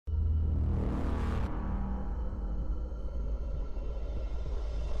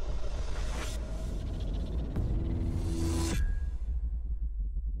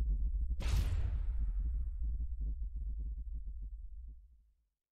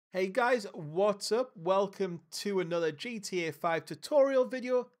Hey guys, what's up? Welcome to another GTA 5 tutorial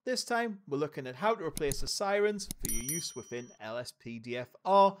video. This time we're looking at how to replace the sirens for your use within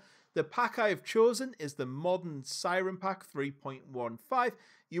LSPDFR. The pack I have chosen is the Modern Siren Pack 3.15.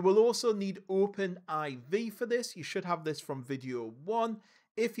 You will also need OPENIV for this. You should have this from video 1.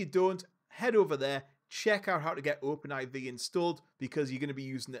 If you don't, head over there. Check out how to get OPENIV installed because you're going to be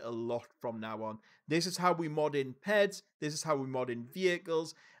using it a lot from now on. This is how we mod in PEDs. This is how we mod in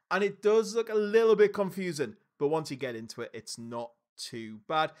vehicles. And it does look a little bit confusing, but once you get into it, it's not too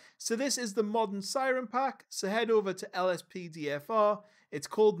bad. So this is the Modern Siren Pack. So head over to LSPDFR. It's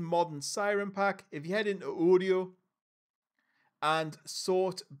called Modern Siren Pack. If you head into audio and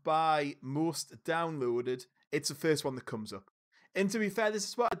sort by most downloaded, it's the first one that comes up. And to be fair, this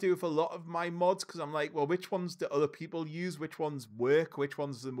is what I do with a lot of my mods, because I'm like, well, which ones do other people use? Which ones work? Which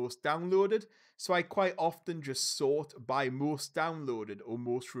one's the most downloaded? So I quite often just sort by most downloaded or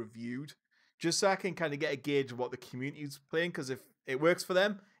most reviewed, just so I can kind of get a gauge of what the community is playing, because if it works for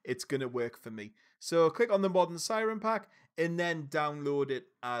them, it's going to work for me. So click on the Modern Siren Pack and then download it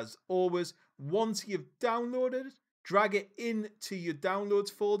as always. Once you've downloaded it, drag it into your downloads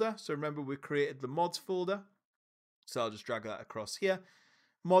folder. So remember, we created the mods folder. So I'll just drag that across here.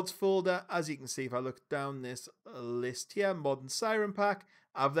 Mods folder, as you can see, if I look down this list here, Modern Siren Pack,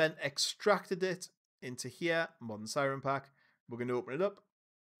 I've then extracted it into here, Modern Siren Pack. We're going to open it up.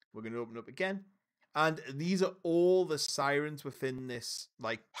 We're going to open it up again. And these are all the sirens within this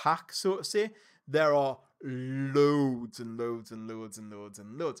like pack, so to say. There are loads and loads and loads and loads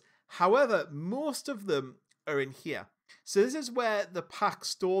and loads. However, most of them are in here. So this is where the pack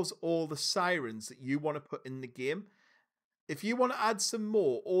stores all the sirens that you want to put in the game. If you want to add some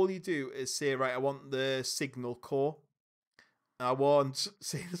more, all you do is say, right, I want the signal core. I want,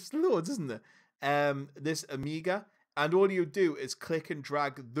 see, there's loads, isn't there? This Amiga. And all you do is click and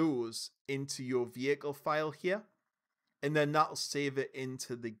drag those into your vehicle file here. And then that'll save it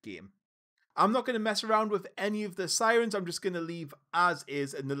into the game. I'm not going to mess around with any of the sirens. I'm just going to leave as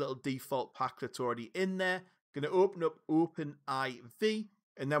is in the little default pack that's already in there. Going to open up OPENIV,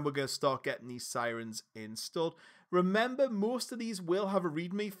 and then we're going to start getting these sirens installed. Remember, most of these will have a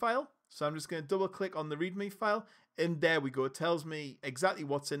README file, so I'm just going to double click on the README file, and there we go. It tells me exactly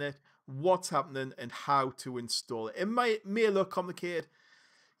what's in it, what's happening, and how to install it. It may look complicated.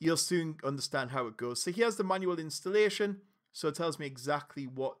 You'll soon understand how it goes. So here's the manual installation, so it tells me exactly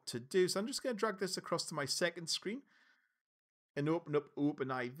what to do. So I'm just going to drag this across to my second screen and open up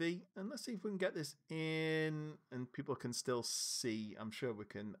OPENIV, and let's see if we can get this in and people can still see. I'm sure we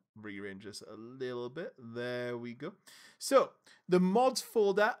can rearrange this a little bit. There we go. So the mods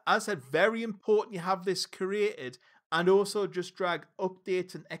folder, as I said, very important you have this created, and also just drag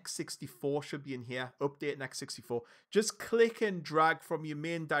update and x64 should be in here. Update and x64. Just click and drag from your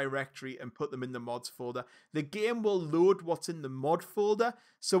main directory and put them in the mods folder. The game will load what's in the mod folder.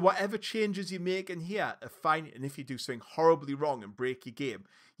 So whatever changes you make in here are fine. And if you do something horribly wrong and break your game,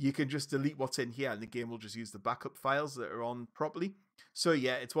 you can just delete what's in here and the game will just use the backup files that are on properly. So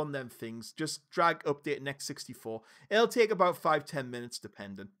yeah, it's one of them things. Just drag update and x64. It'll take about 5-10 minutes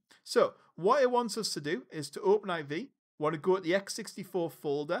depending. So what it wants us to do is to OPENIV. Want to go to the x64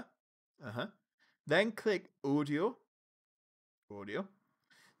 folder. Then click audio.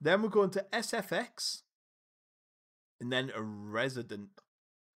 Then we're going to SFX. And then a resident.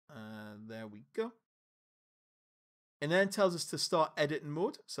 There we go. And then it tells us to start editing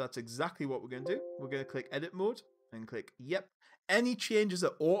mode. So that's exactly what we're going to do. We're going to click edit mode and click yep. Any changes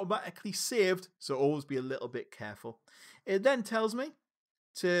are automatically saved, so always be a little bit careful. It then tells me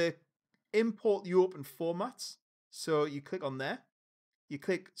to import the open formats. So you click on there. You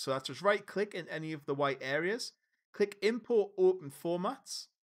click, so that's just right click in any of the white areas. Click import open formats.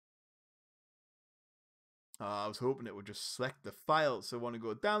 I was hoping it would just select the file. So I want to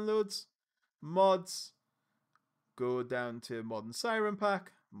go downloads, mods, go down to Modern Siren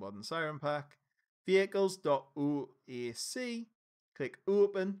Pack, vehicles.oac, click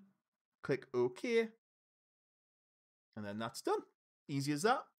open, click OK, and then that's done. Easy as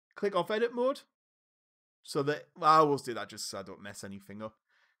that. Click off edit mode, so that, well, I always do that just so I don't mess anything up.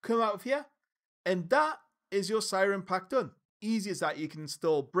 Come out of here, and that is your siren pack done. Easy as that. You can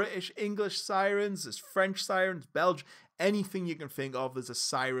install British, English sirens, there's French sirens, Belgian, anything you can think of, there's a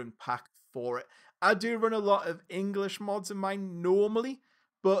siren pack for it. I do run a lot of English mods in mine normally,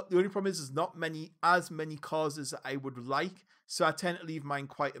 but the only problem is there's not as many cars as I would like, so I tend to leave mine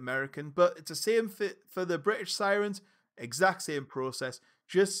quite American. But it's the same for the British sirens, exact same process.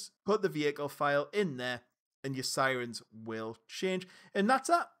 Just put the vehicle file in there and your sirens will change. And that's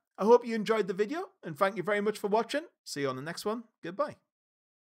that. I hope you enjoyed the video and thank you very much for watching. See you on the next one. Goodbye.